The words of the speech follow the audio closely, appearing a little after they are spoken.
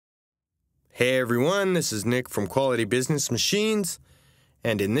Hey everyone, this is Nick from Quality Business Machines,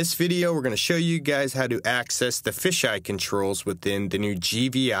 and in this video we're going to show you guys how to access the fisheye controls within the new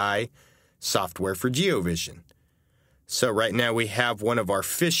GVI software for GeoVision. So right now we have one of our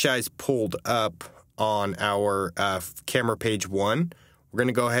fisheyes pulled up on our camera page 1. We're going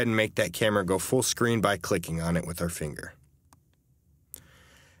to go ahead and make that camera go full screen by clicking on it with our finger.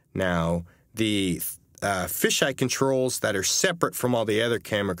 Now the fisheye controls that are separate from all the other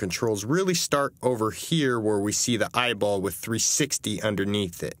camera controls really start over here where we see the eyeball with 360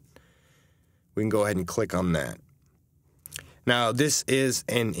 underneath it. We can go ahead and click on that. Now this is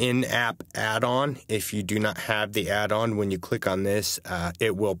an in-app add-on. If you do not have the add-on, when you click on this,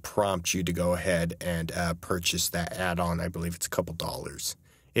 it will prompt you to go ahead and purchase that add-on. I believe it's a couple dollars.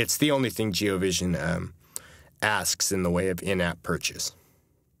 It's the only thing GeoVision asks in the way of in-app purchase.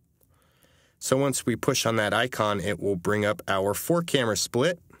 So once we push on that icon, it will bring up our 4-camera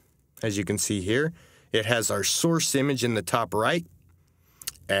split. As you can see here, it has our source image in the top right,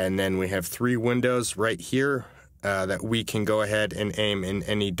 and then we have 3 windows right here that we can go ahead and aim in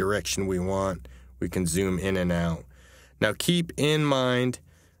any direction we want. We can zoom in and out. Now keep in mind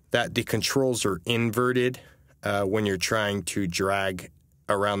that the controls are inverted when you're trying to drag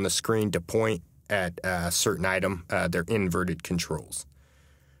around the screen to point at a certain item. They're inverted controls.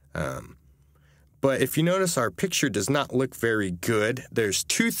 But if you notice, our picture does not look very good. There's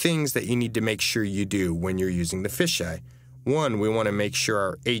 2 things that you need to make sure you do when you're using the fisheye. One, we want to make sure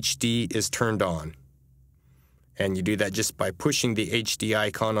our HD is turned on. And you do that just by pushing the HD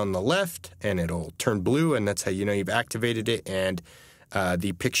icon on the left, and it'll turn blue, and that's how you know you've activated it, and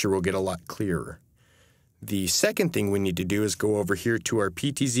the picture will get a lot clearer. The second thing we need to do is go over here to our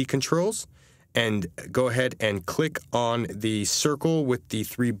PTZ controls, and go ahead and click on the circle with the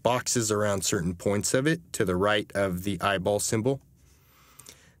 3 boxes around certain points of it to the right of the eyeball symbol.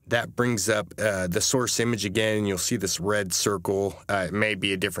 That brings up the source image again, and you'll see this red circle. It may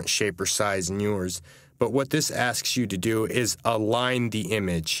be a different shape or size in yours, but what this asks you to do is align the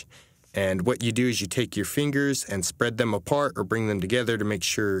image. And what you do is you take your fingers and spread them apart or bring them together to make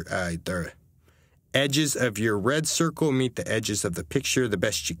sure the edges of your red circle meet the edges of the picture the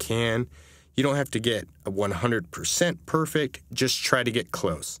best you can. You don't have to get 100% perfect, just try to get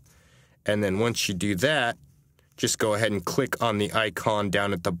close. And then once you do that, just go ahead and click on the icon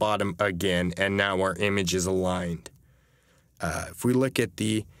down at the bottom again, and now our image is aligned. If we look at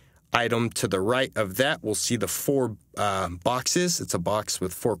the item to the right of that, we'll see the 4 boxes. It's a box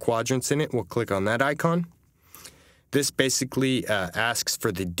with 4 quadrants in it. We'll click on that icon. This basically asks for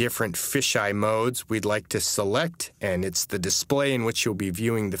the different fisheye modes we'd like to select, and it's the display in which you'll be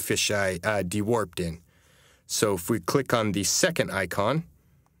viewing the fisheye dewarped in. So if we click on the second icon,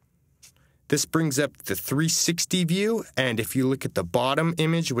 this brings up the 360 view, and if you look at the bottom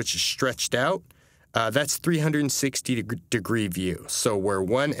image, which is stretched out, that's 360-degree view. So where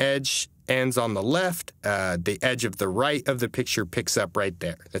one edge ends on the left, the edge of the right of the picture picks up right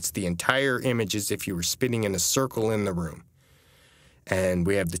there. That's the entire image as if you were spinning in a circle in the room. And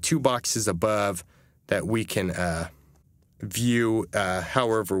we have the 2 boxes above that we can view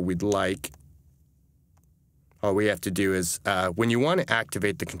however we'd like. All we have to do is, when you want to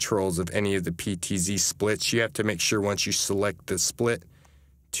activate the controls of any of the PTZ splits, you have to make sure once you select the split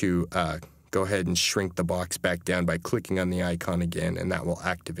to go ahead and shrink the box back down by clicking on the icon again, and that will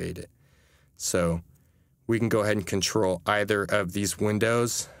activate it. So we can go ahead and control either of these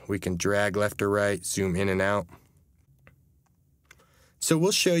windows. We can drag left or right, zoom in and out. So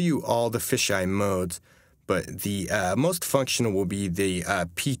we'll show you all the fisheye modes, but the most functional will be the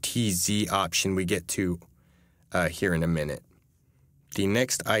PTZ option we get to here in a minute. The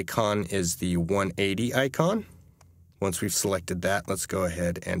next icon is the 180 icon. Once we've selected that, let's go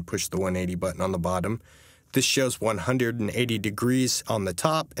ahead and push the 180 button on the bottom. This shows 180 degrees on the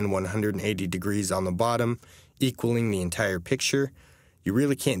top and 180 degrees on the bottom, equaling the entire picture. You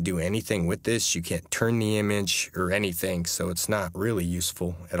really can't do anything with this. You can't turn the image or anything, so it's not really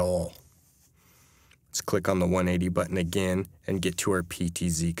useful at all. Let's click on the 180 button again and get to our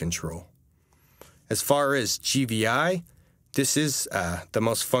PTZ control. As far as GVI, this is the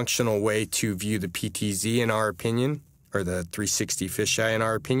most functional way to view the PTZ in our opinion, or the 360 fisheye in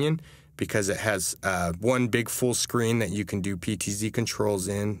our opinion, because it has one big full screen that you can do PTZ controls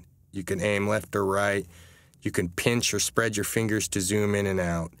in. You can aim left or right. You can pinch or spread your fingers to zoom in and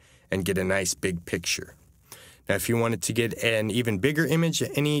out and get a nice big picture. Now, if you wanted to get an even bigger image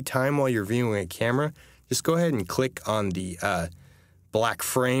at any time while you're viewing a camera, just go ahead and click on the black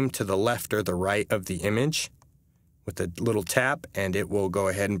frame to the left or the right of the image with a little tap, and it will go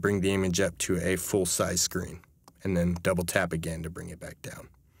ahead and bring the image up to a full-size screen. And then double tap again to bring it back down.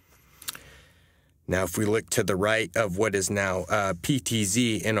 Now, if we look to the right of what is now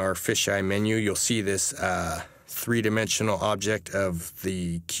PTZ in our fisheye menu, you'll see this three-dimensional object of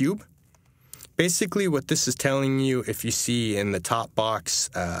the cube. Basically, what this is telling you, if you see in the top box,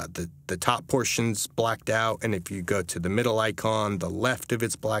 the top portion's blacked out, and if you go to the middle icon, the left of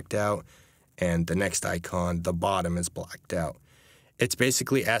it's blacked out, and the next icon, the bottom is blacked out. It's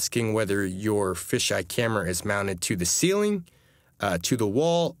basically asking whether your fisheye camera is mounted to the ceiling, to the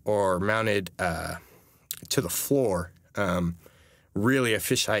wall, or mounted to the floor. Really, a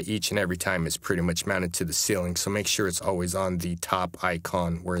fisheye each and every time is pretty much mounted to the ceiling, so make sure it's always on the top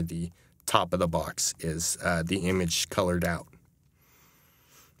icon where the top of the box is the image colored out.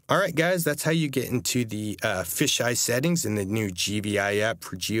 Alright guys, that's how you get into the fisheye settings in the new GVI app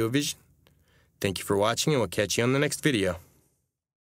for GeoVision. Thank you for watching, and we'll catch you on the next video.